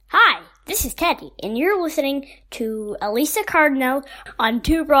this is Teddy, and you're listening to Elisa Cardinal on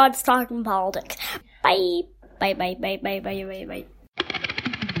Two Broads Talking Politics. Bye. Bye, bye, bye, bye, bye, bye, bye.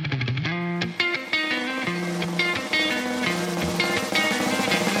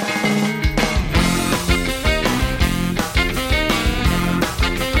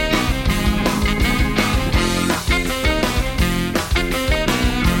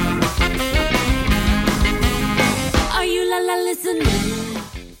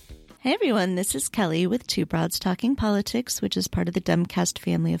 Hey everyone, this is Kelly with Two Broads Talking Politics, which is part of the Demcast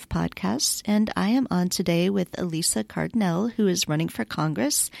family of podcasts, and I am on today with Elisa Cardinal, who is running for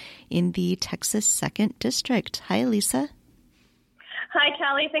Congress in the Texas 2nd District. Hi, Elisa. Hi,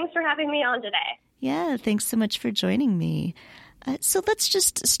 Kelly. Thanks for having me on today. Yeah, thanks so much for joining me. So let's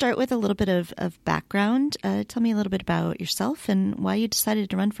just start with a little bit of background. Tell me a little bit about yourself and why you decided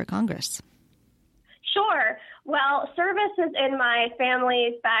to run for Congress. Sure. Well, service is in my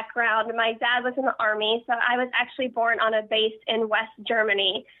family's background. My dad was in the Army, so I was actually born on a base in West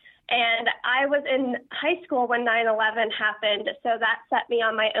Germany. And I was in high school when 9/11 happened, so that set me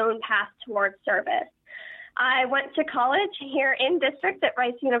on my own path towards service. I went to college here in district at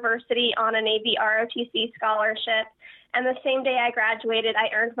Rice University on a Navy ROTC scholarship. And the same day I graduated,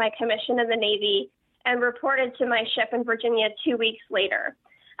 I earned my commission in the Navy and reported to my ship in Virginia 2 weeks later.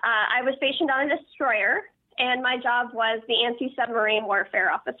 I was stationed on a destroyer, and my job was the anti-submarine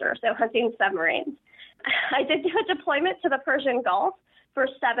warfare officer, so hunting submarines. I did do a deployment to the Persian Gulf for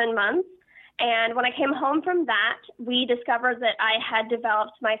 7 months, and when I came home from that, we discovered that I had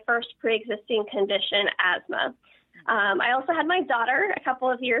developed my first pre-existing condition, asthma. I also had my daughter a couple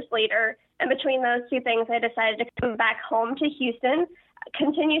of years later, and between those two things, I decided to come back home to Houston,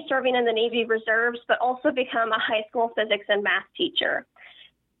 continue serving in the Navy Reserves, but also become a high school physics and math teacher.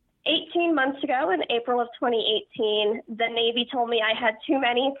 18 months ago, in April of 2018, the Navy told me I had too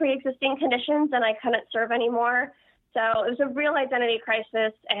many pre-existing conditions and I couldn't serve anymore. So it was a real identity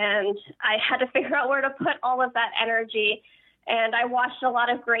crisis, and I had to figure out where to put all of that energy. And I watched a lot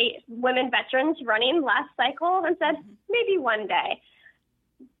of great women veterans running last cycle and said, maybe one day.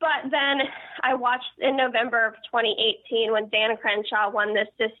 But then I watched in November of 2018 when Dan Crenshaw won this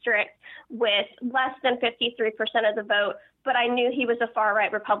district with less than 53% of the vote, but I knew he was a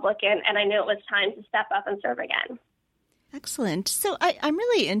far-right Republican, and I knew it was time to step up and serve again. Excellent. So I'm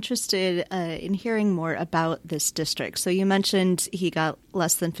really interested in hearing more about this district. So you mentioned he got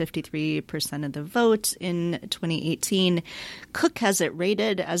less than 53% of the vote in 2018. Cook has it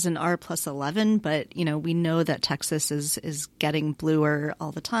rated as an R+11, but, you know, we know that Texas is getting bluer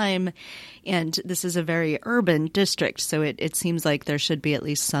all the time. And this is a very urban district. So it seems like there should be at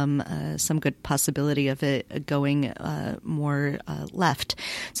least some good possibility of it going more left.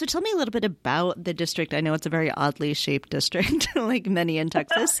 So tell me a little bit about the district. I know it's a very oddly shaped district, like many in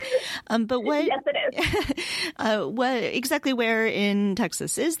Texas. But what? Yes, it is. What exactly? Where in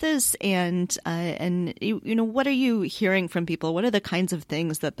Texas is this? And you know, what are you hearing from people? What are the kinds of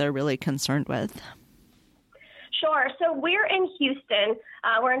things that they're really concerned with? Sure. So we're in Houston.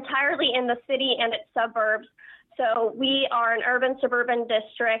 We're entirely in the city and its suburbs. So we are an urban-suburban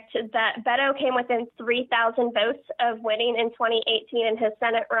district that Beto came within 3,000 votes of winning in 2018 in his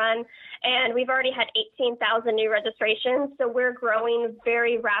Senate run, and we've already had 18,000 new registrations, so we're growing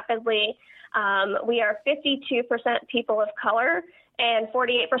very rapidly. We are 52% people of color and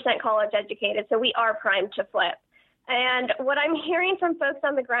 48% college educated, so we are primed to flip. And what I'm hearing from folks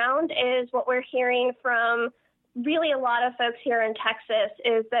on the ground is what we're hearing from really a lot of folks here in Texas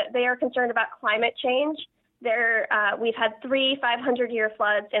is that they are concerned about climate change. We've had 3 500-year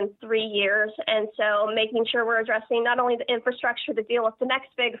floods in 3 years, and so making sure we're addressing not only the infrastructure to deal with the next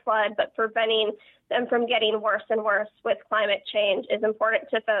big flood, but preventing them from getting worse and worse with climate change is important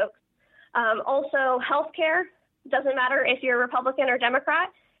to folks. Also, healthcare, doesn't matter if you're Republican or Democrat,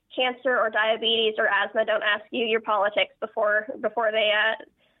 cancer or diabetes or asthma don't ask you your politics before they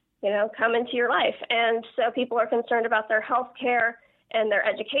come into your life. And so people are concerned about their healthcare and their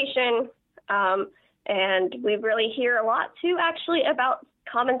education. And we really hear a lot, too, actually, about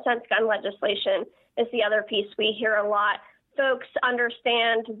common sense gun legislation is the other piece we hear a lot. Folks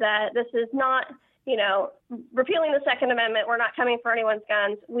understand that this is not, repealing the Second Amendment. We're not coming for anyone's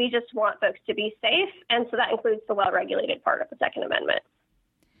guns. We just want folks to be safe. And so that includes the well-regulated part of the Second Amendment.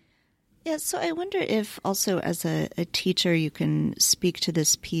 Yeah, so I wonder if also as a teacher you can speak to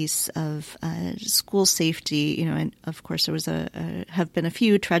this piece of school safety. And of course there was have been a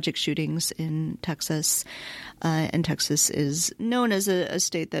few tragic shootings in Texas. and Texas is known as a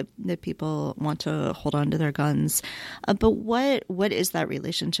state that people want to hold on to their guns. But what is that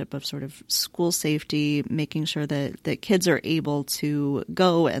relationship of sort of school safety, making sure that kids are able to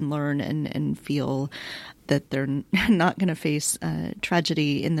go and learn and feel that they're not going to face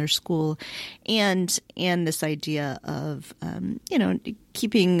tragedy in their school, and this idea of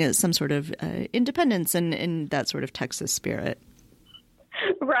keeping some sort of independence and that sort of Texas spirit.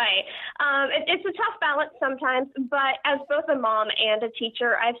 Right. It's a tough balance sometimes, but as both a mom and a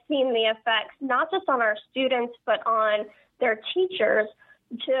teacher, I've seen the effects not just on our students, but on their teachers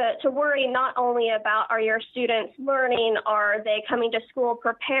to worry not only about are your students learning, are they coming to school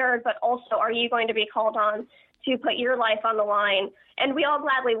prepared, but also are you going to be called on to put your life on the line? And we all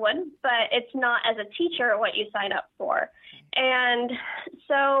gladly would, but it's not as a teacher what you sign up for. And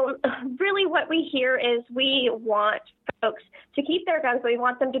so really what we hear is we want folks to keep their guns. We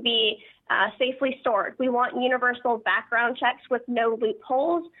want them to be safely stored. We want universal background checks with no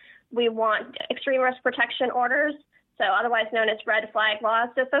loopholes. We want extreme risk protection orders, so otherwise known as red flag laws.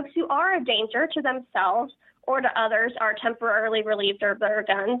 So folks who are a danger to themselves or to others are temporarily relieved of their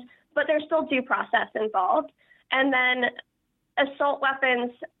guns, but there's still due process involved. And then assault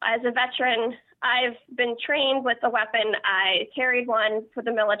weapons. As a veteran, I've been trained with a weapon. I carried one for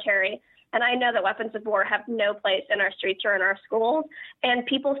the military, and I know that weapons of war have no place in our streets or in our schools, and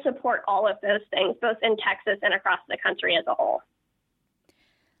people support all of those things, both in Texas and across the country as a whole.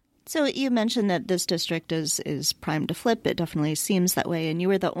 So you mentioned that this district is primed to flip. It definitely seems that way. And you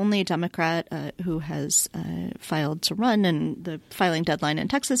were the only Democrat who has filed to run, and the filing deadline in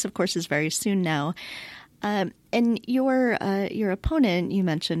Texas, of course, is very soon now. And your opponent, you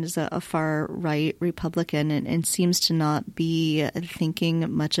mentioned, is a far-right Republican and seems to not be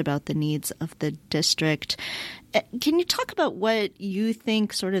thinking much about the needs of the district. Can you talk about what you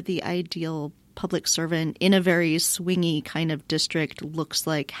think sort of the ideal public servant in a very swingy kind of district looks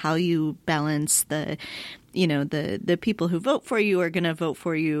like, how you balance the people who vote for you are going to vote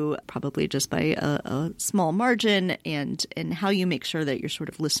for you probably just by a small margin, and how you make sure that you're sort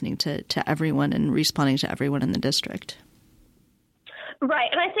of listening to everyone and responding to everyone in the district? Right.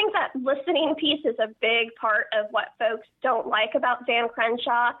 And I think that listening piece is a big part of what folks don't like about Dan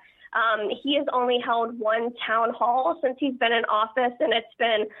Crenshaw. He has only held one town hall since he's been in office, and it's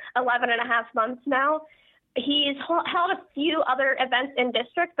been 11 and a half months now. He's held a few other events in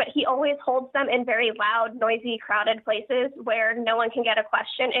district, but he always holds them in very loud, noisy, crowded places where no one can get a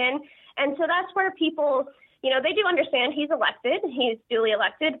question in. And so that's where people, they do understand he's elected, he's duly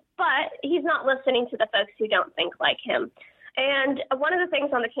elected, but he's not listening to the folks who don't think like him. And one of the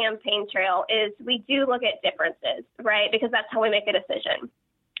things on the campaign trail is we do look at differences, right? Because that's how we make a decision.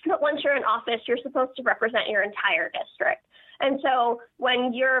 But once you're in office, you're supposed to represent your entire district. And so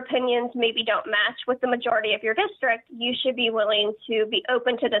when your opinions maybe don't match with the majority of your district, you should be willing to be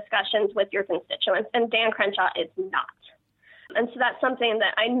open to discussions with your constituents. And Dan Crenshaw is not. And so that's something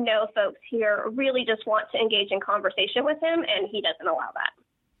that I know folks here really just want to engage in conversation with him, and he doesn't allow that.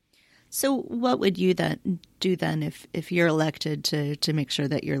 So what would you then do if you're elected to make sure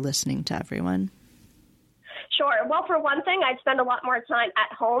that you're listening to everyone? Sure. Well, for one thing, I'd spend a lot more time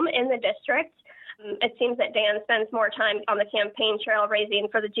at home in the district. It seems that Dan spends more time on the campaign trail raising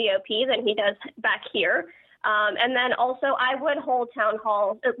for the GOP than he does back here. And then also I would hold town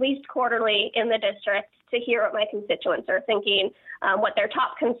halls at least quarterly in the district to hear what my constituents are thinking, what their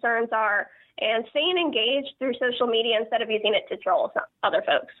top concerns are, and staying engaged through social media instead of using it to troll other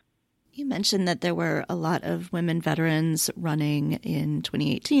folks. You mentioned that there were a lot of women veterans running in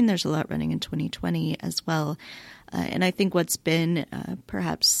 2018. There's a lot running in 2020 as well. And I think what's been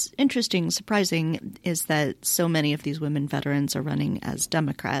perhaps interesting, surprising, is that so many of these women veterans are running as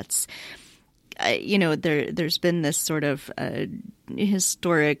Democrats. There's been this sort of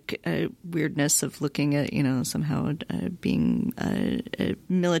historic weirdness of looking at, somehow being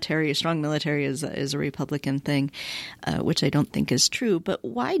a strong military is a Republican thing, which I don't think is true. But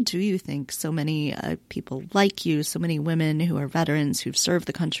why do you think so many people like you, so many women who are veterans who've served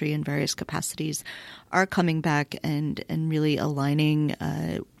the country in various capacities, are coming back and really aligning,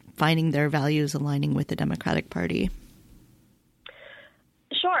 finding their values aligning with the Democratic Party?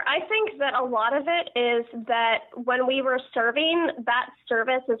 Sure. I think that a lot of it is that when we were serving, that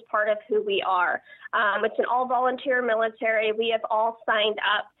service is part of who we are. It's an all-volunteer military. We have all signed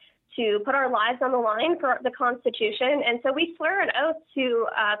up to put our lives on the line for the Constitution. And so we swear an oath to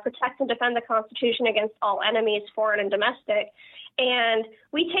protect and defend the Constitution against all enemies, foreign and domestic. And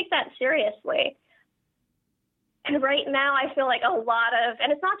we take that seriously. And right now, I feel like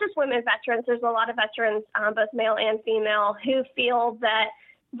and it's not just women veterans, there's a lot of veterans, both male and female, who feel that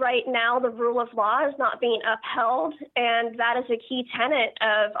right now the rule of law is not being upheld, and that is a key tenet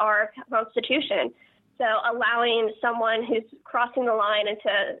of our Constitution. So allowing someone who's crossing the line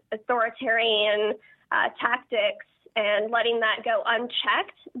into authoritarian tactics and letting that go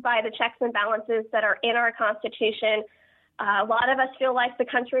unchecked by the checks and balances that are in our Constitution. A lot of us feel like the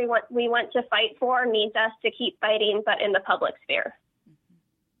country we want to fight for needs us to keep fighting, but in the public sphere.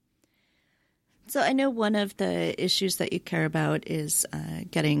 So I know one of the issues that you care about is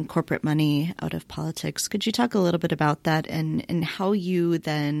getting corporate money out of politics. Could you talk a little bit about that and how you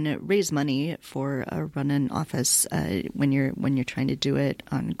then raise money for a run in office when you're trying to do it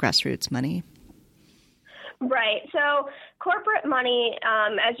on grassroots money? Right. So corporate money,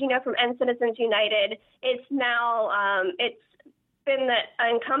 as you know from End Citizens United, it's now it's been that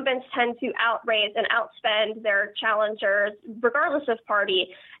incumbents tend to outraise and outspend their challengers regardless of party,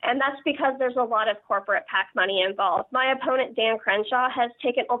 and that's because there's a lot of corporate PAC money involved. My opponent, Dan Crenshaw, has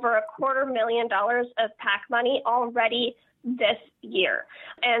taken over $250,000 of PAC money already this year.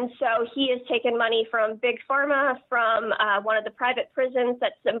 And so he has taken money from Big Pharma, from one of the private prisons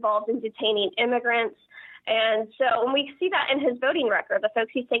that's involved in detaining immigrants. And so when we see that in his voting record, the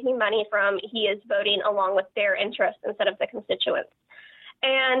folks he's taking money from, he is voting along with their interests instead of the constituents.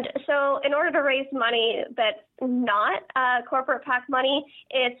 And so in order to raise money that's not corporate PAC money,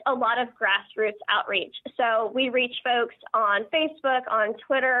 it's a lot of grassroots outreach. So we reach folks on Facebook, on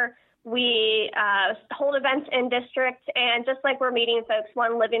Twitter. We hold events in district. And just like we're meeting folks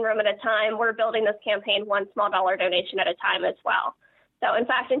one living room at a time, we're building this campaign one small dollar donation at a time as well. So, in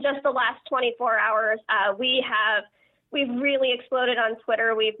fact, in just the last 24 hours, we've really exploded on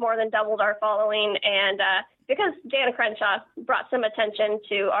Twitter. We've more than doubled our following, and because Dan Crenshaw brought some attention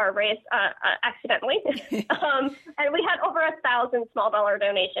to our race accidentally, and we had over 1,000 small dollar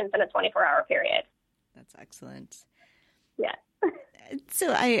donations in a 24-hour period. That's excellent. Yeah.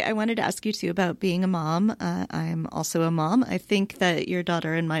 So I wanted to ask you, too, about being a mom. I'm also a mom. I think that your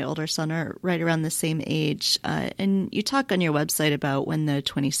daughter and my older son are right around the same age. And you talk on your website about when the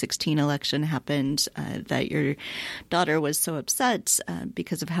 2016 election happened, that your daughter was so upset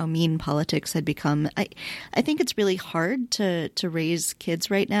because of how mean politics had become. I think it's really hard to raise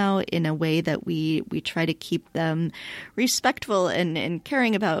kids right now in a way that we try to keep them respectful and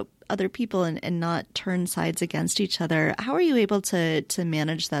caring about other people and not turn sides against each other. How are you able to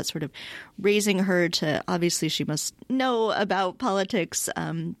manage that, sort of raising her to, obviously she must know about politics,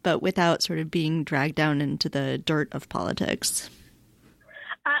 but without sort of being dragged down into the dirt of politics?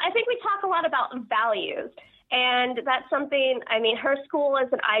 I think we talk a lot about values. And that's something, I mean, her school is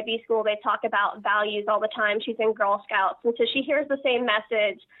an IB school. They talk about values all the time. She's in Girl Scouts. And so she hears the same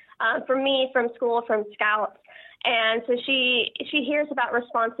message from me, from school, from Scouts. And so she hears about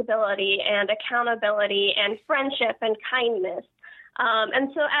responsibility and accountability and friendship and kindness.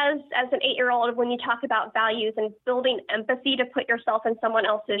 And so as an 8-year-old, when you talk about values and building empathy to put yourself in someone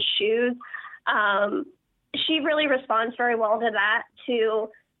else's shoes, she really responds very well to that, to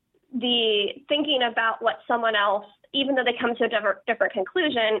the thinking about what someone else, even though they come to a different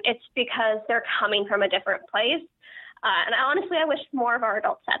conclusion, it's because they're coming from a different place. And I wish more of our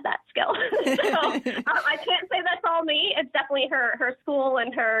adults had that skill. So I can't say that's all me. It's definitely her school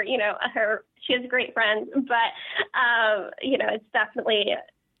and her, she has great friends. But, it's definitely,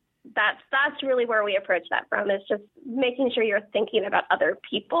 that's really where we approach that from, is just making sure you're thinking about other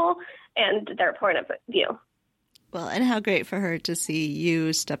people and their point of view. Well, and how great for her to see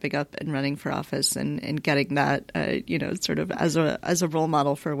you stepping up and running for office and getting that, sort of as a role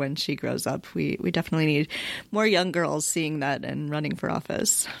model for when she grows up. We definitely need more young girls seeing that and running for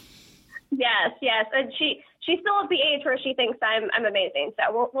office. Yes. And she's still at the age where she thinks I'm amazing.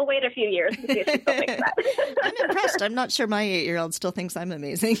 So we'll wait a few years to see if she still thinks that. I'm impressed. I'm not sure my 8-year-old still thinks I'm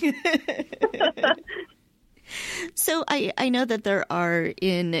amazing. So I know that there are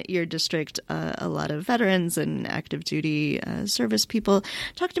in your district a lot of veterans and active duty service people.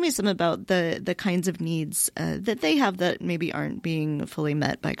 Talk to me some about the kinds of needs that they have that maybe aren't being fully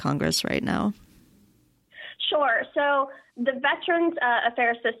met by Congress right now. Sure. So the Veterans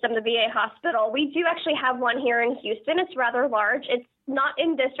Affairs System, the VA hospital, we do actually have one here in Houston. It's rather large. It's not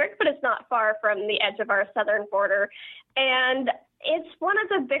in district, but it's not far from the edge of our southern border. And it's one of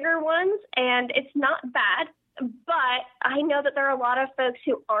the bigger ones, and it's not bad. But I know that there are a lot of folks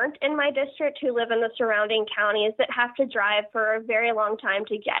who aren't in my district who live in the surrounding counties that have to drive for a very long time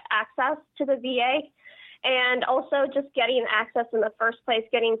to get access to the VA. And also just getting access in the first place,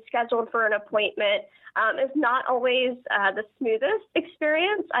 getting scheduled for an appointment is not always the smoothest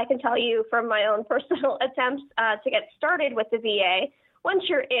experience. I can tell you from my own personal attempts to get started with the VA. Once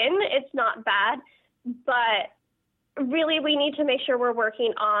you're in, it's not bad. But really, we need to make sure we're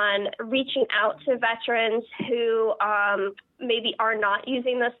working on reaching out to veterans who maybe are not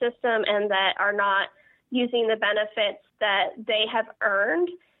using the system and that are not using the benefits that they have earned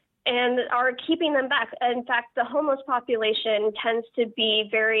and are keeping them back. In fact, the homeless population tends to be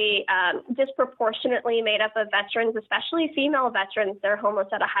very disproportionately made up of veterans, especially female veterans. They're homeless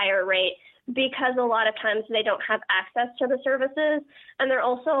at a higher rate because a lot of times they don't have access to the services. And they're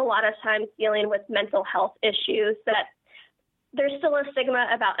also a lot of times dealing with mental health issues that there's still a stigma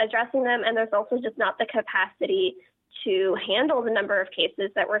about addressing them. And there's also just not the capacity to handle the number of cases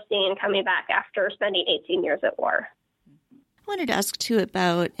that we're seeing coming back after spending 18 years at war. I wanted to ask, too,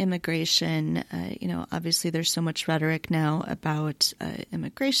 about immigration. Obviously there's so much rhetoric now about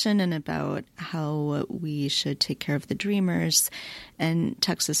immigration and about how we should take care of the Dreamers. And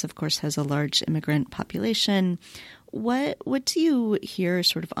Texas, of course, has a large immigrant population. What do you hear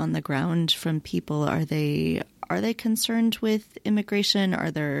sort of on the ground from people? Are they concerned with immigration?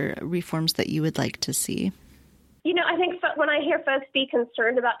 Are there reforms that you would like to see? I think when I hear folks be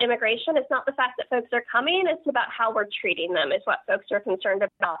concerned about immigration, it's not the fact that folks are coming, it's about how we're treating them is what folks are concerned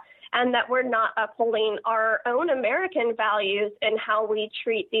about, and that we're not upholding our own American values in how we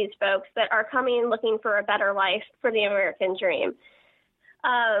treat these folks that are coming looking for a better life for the American dream.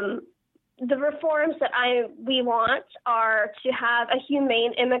 The reforms that we want are to have a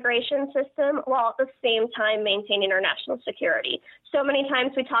humane immigration system while at the same time maintaining our national security. So many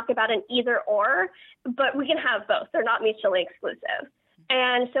times we talk about an either or, but we can have both. They're not mutually exclusive.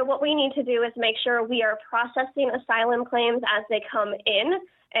 And so what we need to do is make sure we are processing asylum claims as they come in.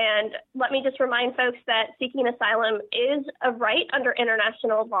 And let me just remind folks that seeking asylum is a right under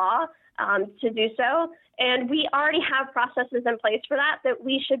international law to do so. And we already have processes in place for that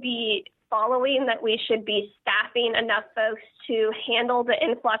we should be following, that we should be staffing enough folks to handle the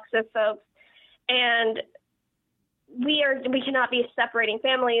influx of folks. And we cannot be separating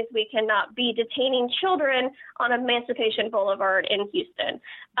families. We cannot be detaining children on Emancipation Boulevard in Houston.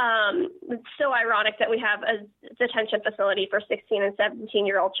 It's so ironic that we have a detention facility for 16 and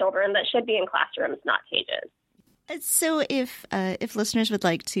 17-year-old children that should be in classrooms, not cages. So if listeners would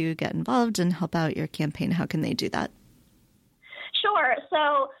like to get involved and help out your campaign, how can they do that? Sure.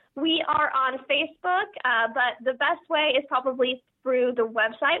 So we are on Facebook, but the best way is probably through the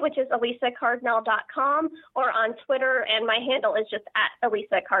website, which is elisacardinal.com, or on Twitter, and my handle is just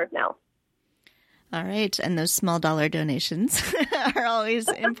 @ElisaCardinal. All right. And those small dollar donations are always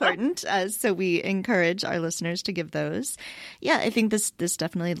important. So we encourage our listeners to give those. Yeah, I think this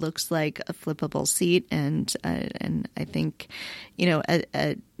definitely looks like a flippable seat. And I think, no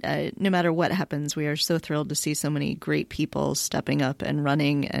matter what happens, we are so thrilled to see so many great people stepping up and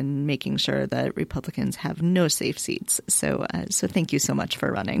running and making sure that Republicans have no safe seats. So thank you so much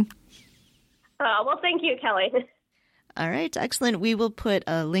for running. Well, thank you, Kelly. All right. Excellent. We will put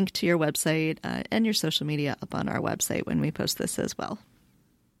a link to your website and your social media up on our website when we post this as well.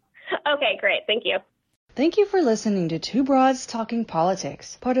 Okay, great. Thank you. Thank you for listening to Two Broads Talking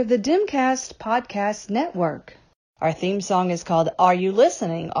Politics, part of the Dimcast Podcast Network. Our theme song is called Are You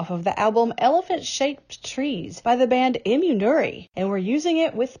Listening? Off of the album Elephant Shaped Trees by the band Immunuri, and we're using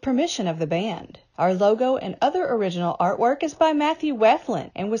it with permission of the band. Our logo and other original artwork is by Matthew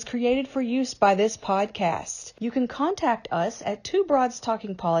Weflin and was created for use by this podcast. You can contact us at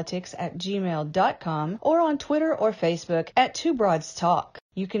twobroadstalkingpolitics@gmail.com or on Twitter or Facebook @twobroadstalk.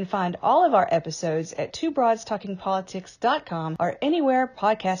 You can find all of our episodes at twobroadstalkingpolitics.com or anywhere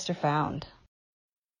podcasts are found.